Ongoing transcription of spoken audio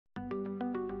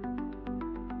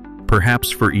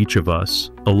Perhaps for each of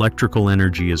us, electrical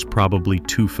energy is probably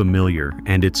too familiar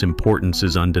and its importance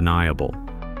is undeniable.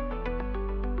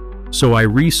 So I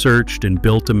researched and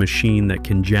built a machine that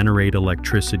can generate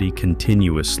electricity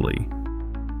continuously.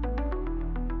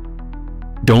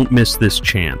 Don't miss this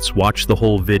chance. Watch the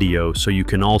whole video so you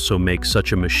can also make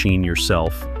such a machine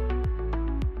yourself.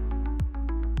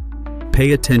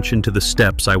 Pay attention to the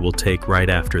steps I will take right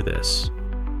after this.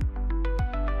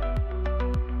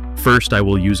 First, I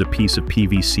will use a piece of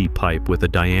PVC pipe with a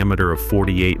diameter of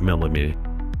 48 mm.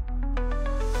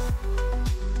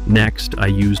 Next, I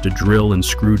used a drill and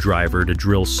screwdriver to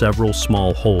drill several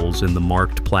small holes in the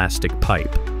marked plastic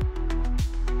pipe.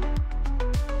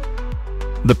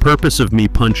 The purpose of me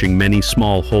punching many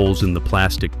small holes in the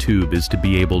plastic tube is to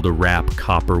be able to wrap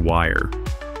copper wire.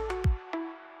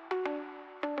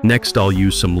 Next, I'll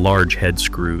use some large head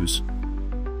screws.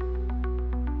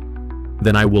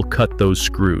 Then I will cut those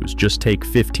screws. Just take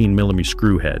 15 mm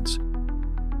screw heads.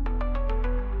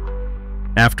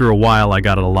 After a while, I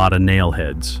got a lot of nail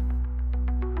heads.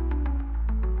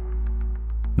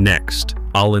 Next,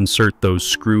 I'll insert those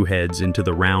screw heads into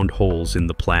the round holes in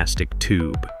the plastic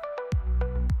tube.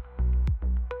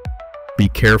 Be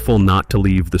careful not to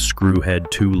leave the screw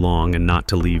head too long and not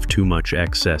to leave too much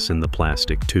excess in the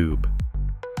plastic tube.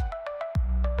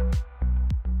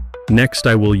 Next,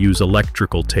 I will use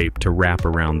electrical tape to wrap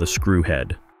around the screw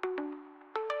head.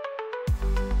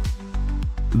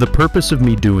 The purpose of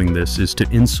me doing this is to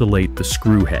insulate the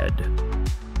screw head.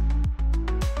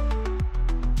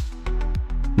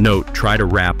 Note, try to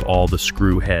wrap all the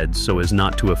screw heads so as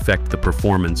not to affect the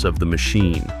performance of the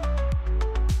machine.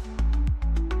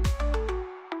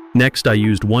 Next, I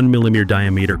used 1 mm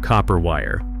diameter copper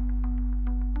wire.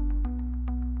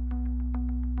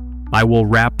 I will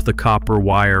wrap the copper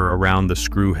wire around the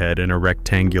screw head in a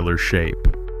rectangular shape.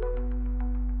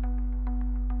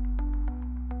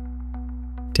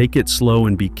 Take it slow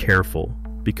and be careful,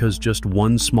 because just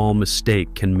one small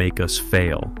mistake can make us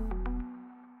fail.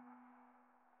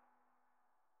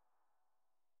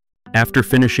 After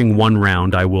finishing one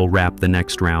round, I will wrap the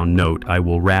next round. Note, I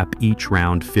will wrap each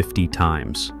round 50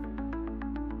 times.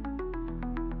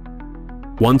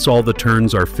 Once all the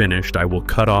turns are finished, I will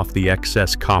cut off the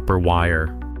excess copper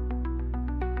wire.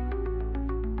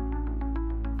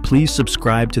 Please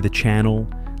subscribe to the channel,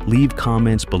 leave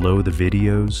comments below the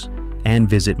videos, and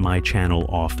visit my channel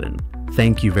often.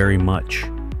 Thank you very much.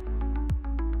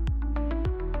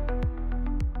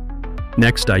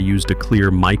 Next, I used a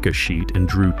clear mica sheet and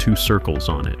drew 2 circles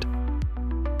on it.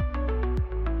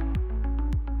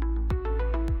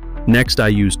 Next, I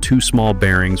used 2 small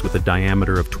bearings with a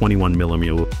diameter of 21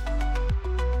 mm.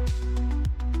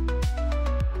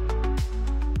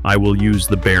 I will use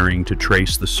the bearing to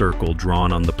trace the circle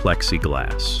drawn on the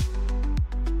plexiglass.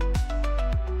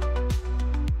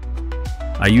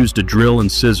 I used a drill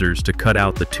and scissors to cut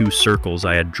out the 2 circles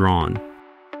I had drawn.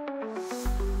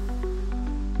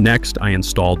 Next, I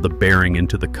installed the bearing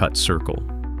into the cut circle.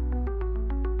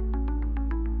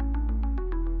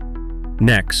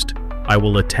 Next, I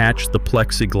will attach the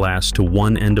plexiglass to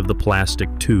one end of the plastic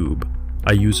tube.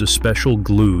 I use a special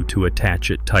glue to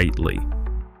attach it tightly.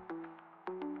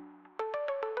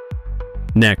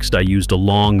 Next, I used a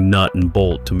long nut and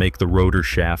bolt to make the rotor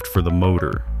shaft for the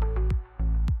motor.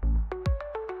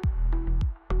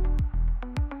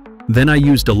 Then I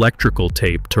used electrical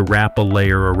tape to wrap a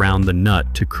layer around the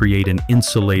nut to create an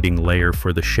insulating layer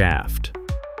for the shaft.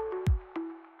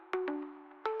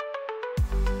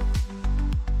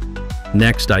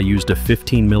 Next, I used a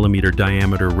 15 mm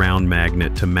diameter round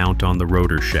magnet to mount on the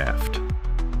rotor shaft.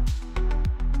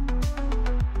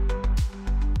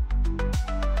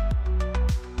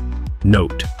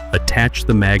 Note, attach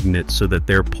the magnets so that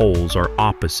their poles are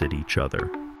opposite each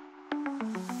other.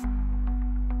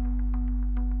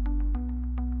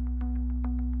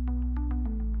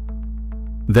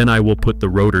 Then I will put the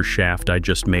rotor shaft I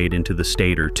just made into the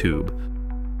stator tube.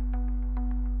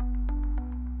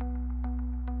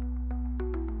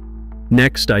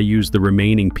 Next, I used the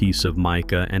remaining piece of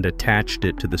mica and attached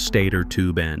it to the stator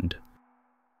tube end.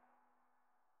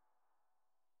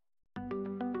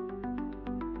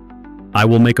 I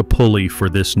will make a pulley for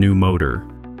this new motor.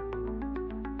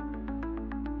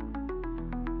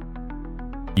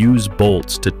 Use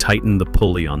bolts to tighten the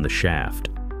pulley on the shaft.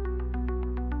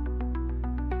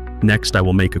 Next, I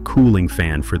will make a cooling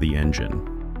fan for the engine.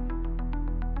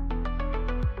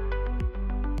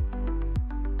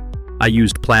 I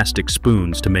used plastic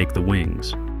spoons to make the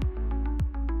wings.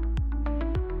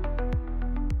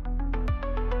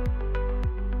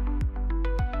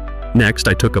 Next,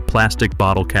 I took a plastic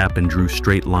bottle cap and drew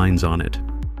straight lines on it.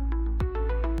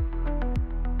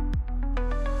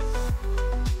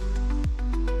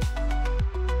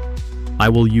 I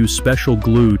will use special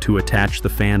glue to attach the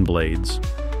fan blades.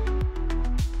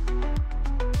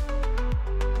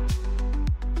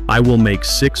 I will make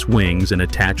 6 wings and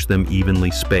attach them evenly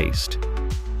spaced.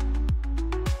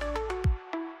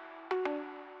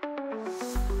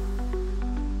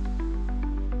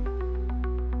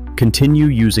 Continue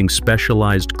using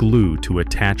specialized glue to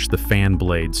attach the fan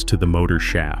blades to the motor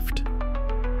shaft.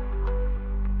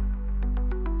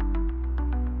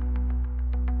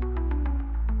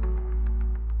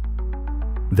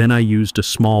 Then I used a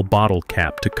small bottle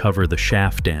cap to cover the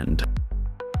shaft end.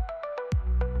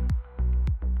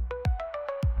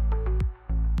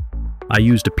 I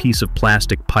used a piece of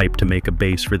plastic pipe to make a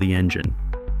base for the engine.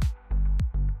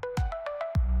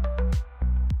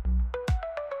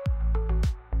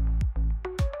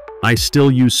 I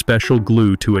still use special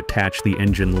glue to attach the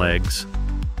engine legs.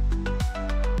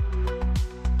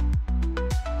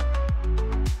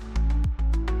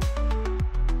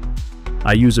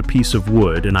 I use a piece of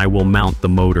wood and I will mount the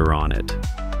motor on it.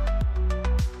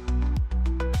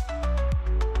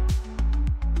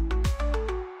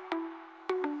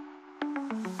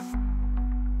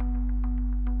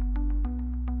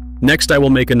 Next, I will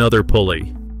make another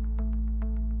pulley.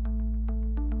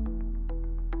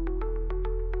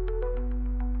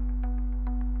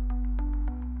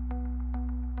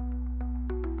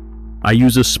 I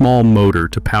use a small motor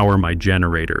to power my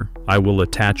generator. I will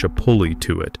attach a pulley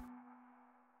to it.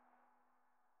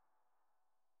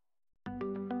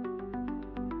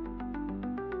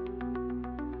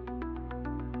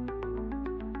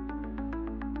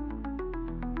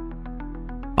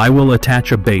 I will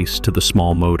attach a base to the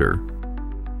small motor.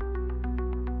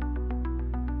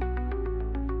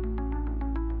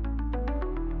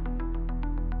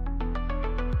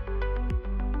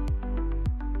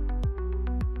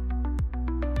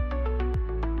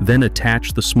 Then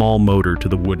attach the small motor to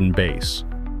the wooden base.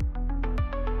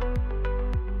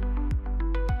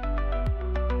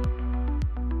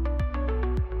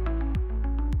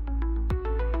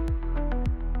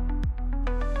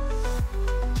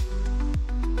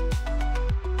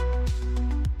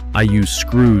 I use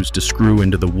screws to screw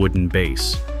into the wooden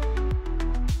base.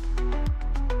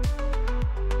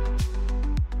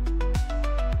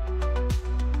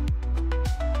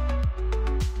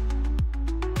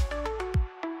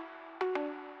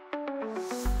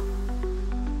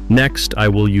 Next, I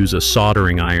will use a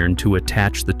soldering iron to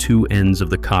attach the 2 ends of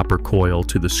the copper coil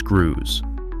to the screws.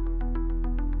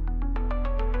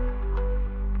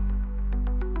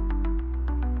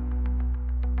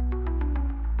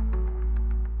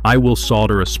 I will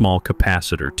solder a small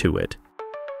capacitor to it.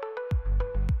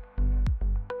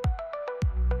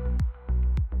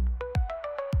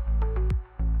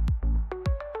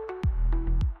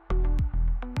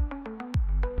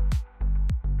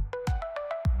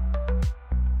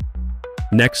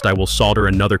 Next, I will solder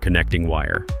another connecting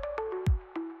wire.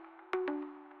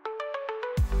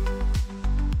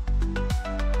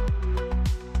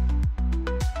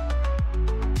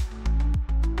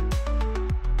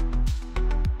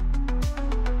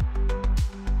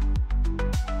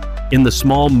 In the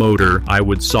small motor, I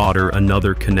would solder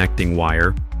another connecting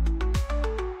wire.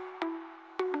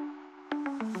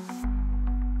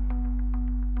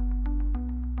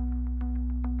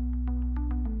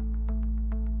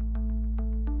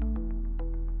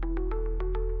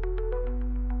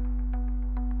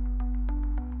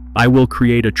 I will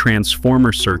create a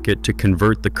transformer circuit to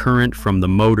convert the current from the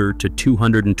motor to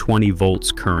 220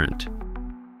 volts current.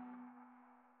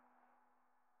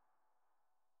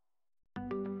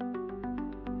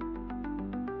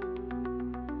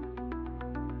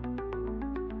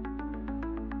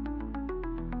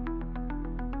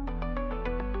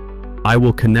 I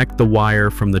will connect the wire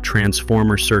from the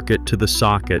transformer circuit to the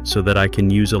socket so that I can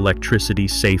use electricity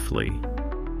safely.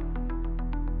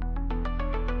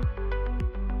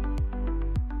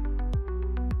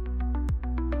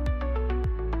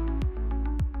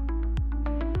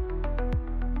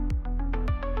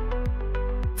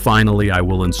 Finally, I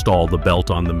will install the belt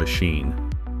on the machine.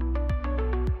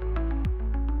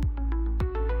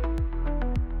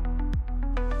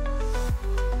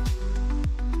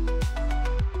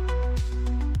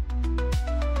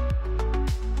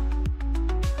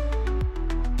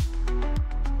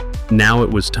 Now it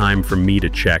was time for me to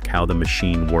check how the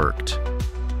machine worked.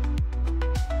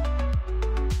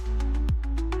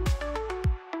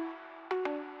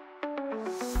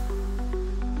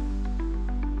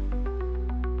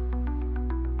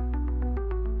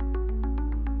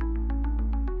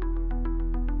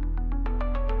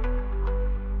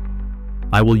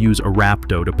 I will use a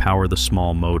Rapto to power the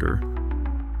small motor.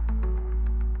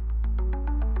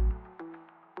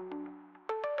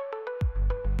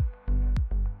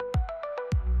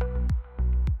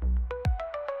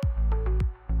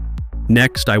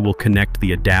 Next, I will connect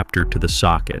the adapter to the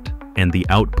socket, and the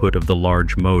output of the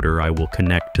large motor I will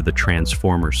connect to the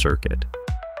transformer circuit.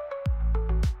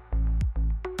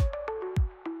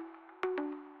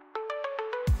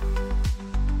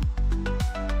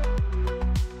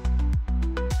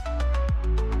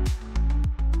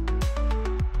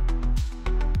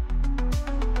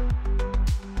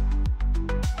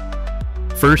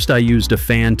 First, I used a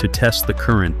fan to test the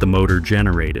current the motor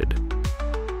generated.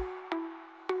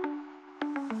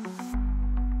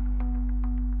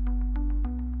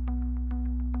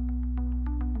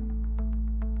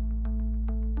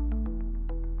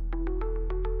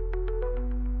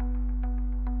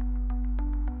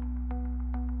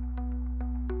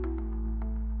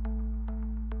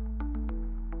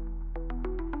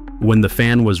 When the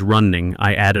fan was running,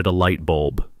 I added a light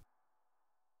bulb.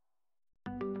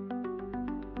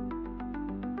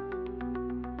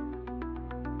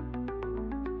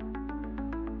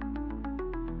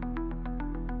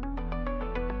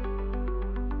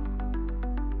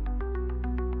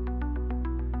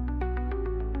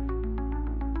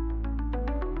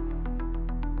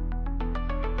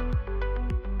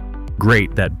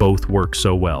 Great that both work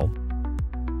so well.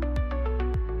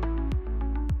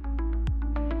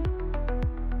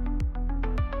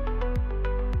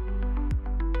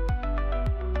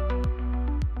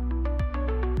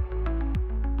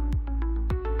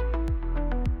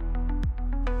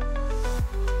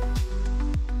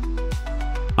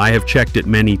 I have checked it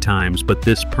many times, but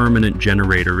this permanent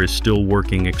generator is still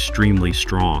working extremely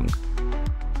strong.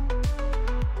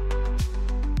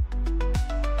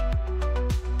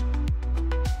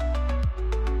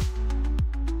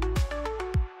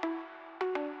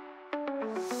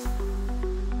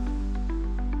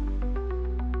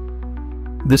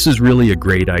 This is really a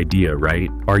great idea, right?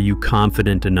 Are you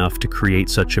confident enough to create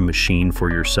such a machine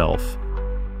for yourself?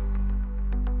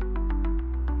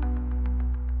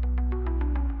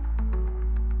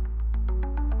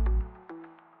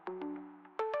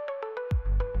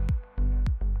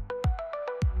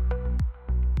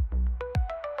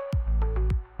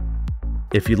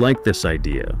 If you like this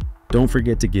idea, don't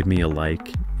forget to give me a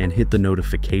like and hit the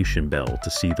notification bell to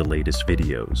see the latest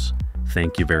videos.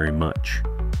 Thank you very much.